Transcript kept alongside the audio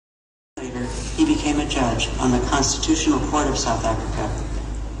he became a judge on the Constitutional Court of South Africa,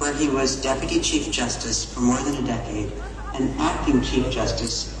 where he was Deputy Chief Justice for more than a decade and Acting Chief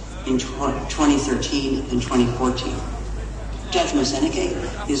Justice in 2013 and 2014. Judge Moseneke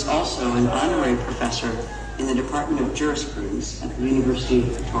is also an honorary professor in the Department of Jurisprudence at the University of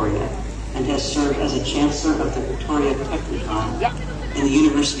Victoria and has served as a Chancellor of the Victoria Technikon in the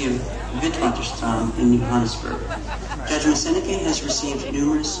University of Witwatersrand in Johannesburg. Judge Moseneke has received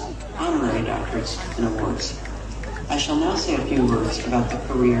numerous honorary doctorates and awards. I shall now say a few words about the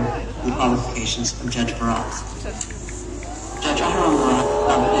career and qualifications of Judge Barak. Judge Aharon Barak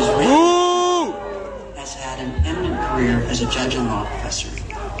of Israel has had an eminent career as a judge and law professor.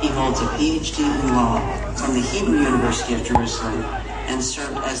 He holds a PhD in law from the Hebrew University of Jerusalem and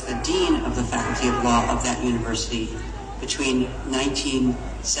served as the Dean of the Faculty of Law of that university between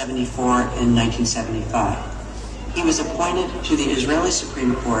 1974 and 1975. He was appointed to the Israeli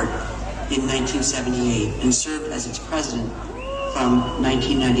Supreme Court in 1978 and served as its president from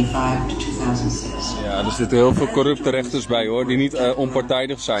 1995 to 2006. Ja, er zitten heel veel corrupte rechters bij hoor, die niet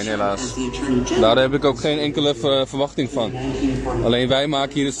onpartijdig zijn helaas. Daar heb ik ook geen enkele verwachting van. Alleen wij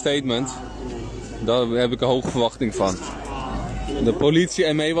maken hier het statement. Daar heb ik een hoge verwachting van. De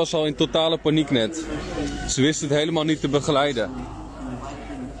politie ME was al in totale paniek net. Ze wisten het helemaal niet te begeleiden.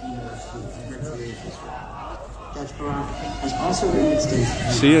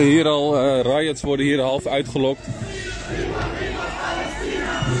 Zie je hier al, riots worden hier half uitgelokt.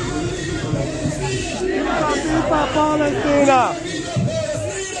 Viva Palestina!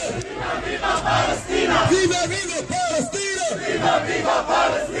 Viva, viva Palestina! Viva, viva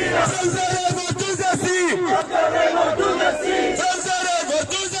Palestina! Transaremos tous assim! Transaremos tous assim! Transaremos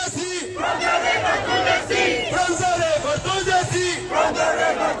tous assim! Transaremos tous assim! Transaremos tous assim!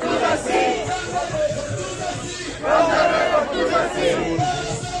 Transaremos tous assim!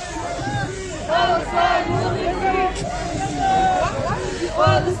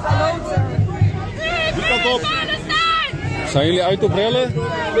 Zijn jullie uit op rellen?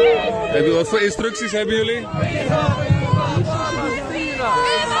 Wat voor instructies hebben jullie?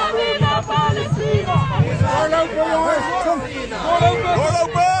 Doorlopen jongens! Doorlopen!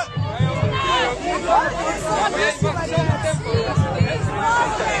 Doorlopen!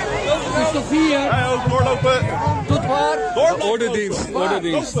 Het is toch hier? Hij ook doorlopen! Tot waar? De ordendienst,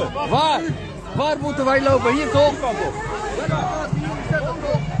 ordendienst. Waar? Waar moeten wij lopen? Hier toch?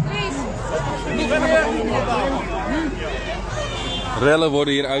 Rellen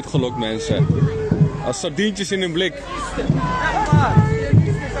worden hier uitgelokt, mensen. Als sardientjes in een blik.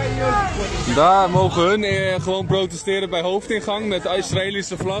 Daar mogen hun gewoon protesteren bij hoofdingang met de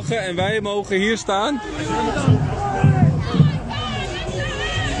Israëlische vlaggen. En wij mogen hier staan.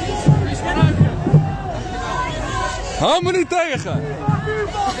 Hou me niet tegen!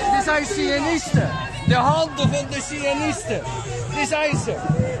 Dit zijn Zionisten. De handen van de Zionisten. Dit zijn ze.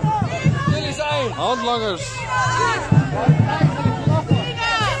 Jullie zijn handlangers.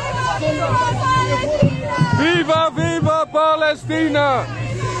 Viva, viva Palestina!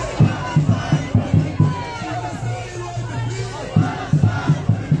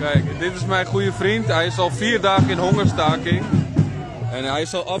 Kijk, dit is mijn goede vriend. Hij is al 4 dagen in hongerstaking. En hij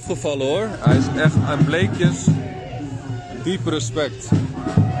is al afgevallen hoor. Hij is echt aan bleekjes. Diep respect.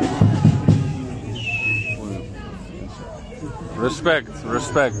 Respect,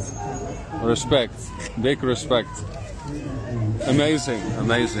 respect. Respect. Big respect. Amazing,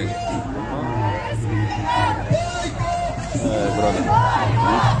 amazing. Brother.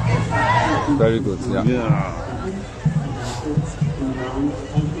 Very good, yeah. Ja.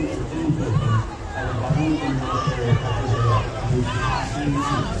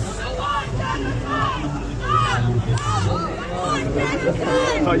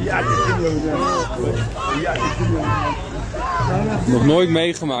 Nog nooit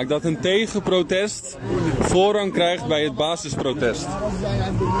meegemaakt dat een tegenprotest voorrang krijgt bij het basisprotest.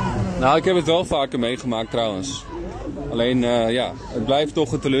 Nou, ik heb het wel vaker meegemaakt trouwens. Alleen, ja, het blijft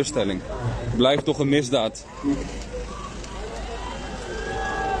toch een teleurstelling. Het blijft toch een misdaad.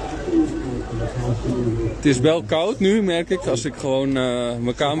 Het is wel koud nu, merk ik, als ik gewoon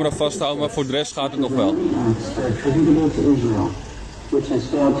mijn camera vasthoud, maar voor de rest gaat het nog wel. Which has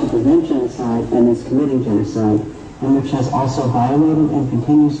failed to prevent genocide and is committing genocide, and which has also violated and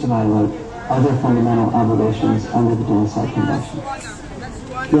continues to violate other fundamental obligations under the Genocide Convention.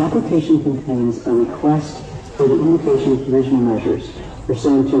 The application contains a request for the invocation of provisional measures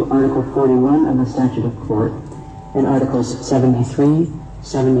pursuant to Article 41 of the Statute of Court and Articles 73,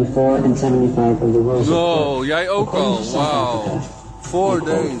 74 and 75 of the Rules of Court. Zo, jij ook al. Wauw. 4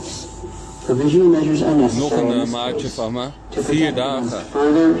 days. Provisional measures are Nog necessary een maatje van me. to 4 protect against dagen.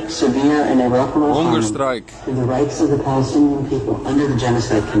 further severe and irreparable harm Hongerstrijk. to the rights of the Palestinian people under the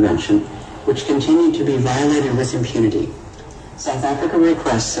Genocide Convention, which continue to be violated with impunity. South Africa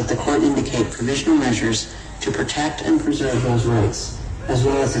requests that the court indicate provisional measures to protect and preserve those rights, as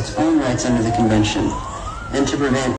well as its own rights under the convention, and to prevent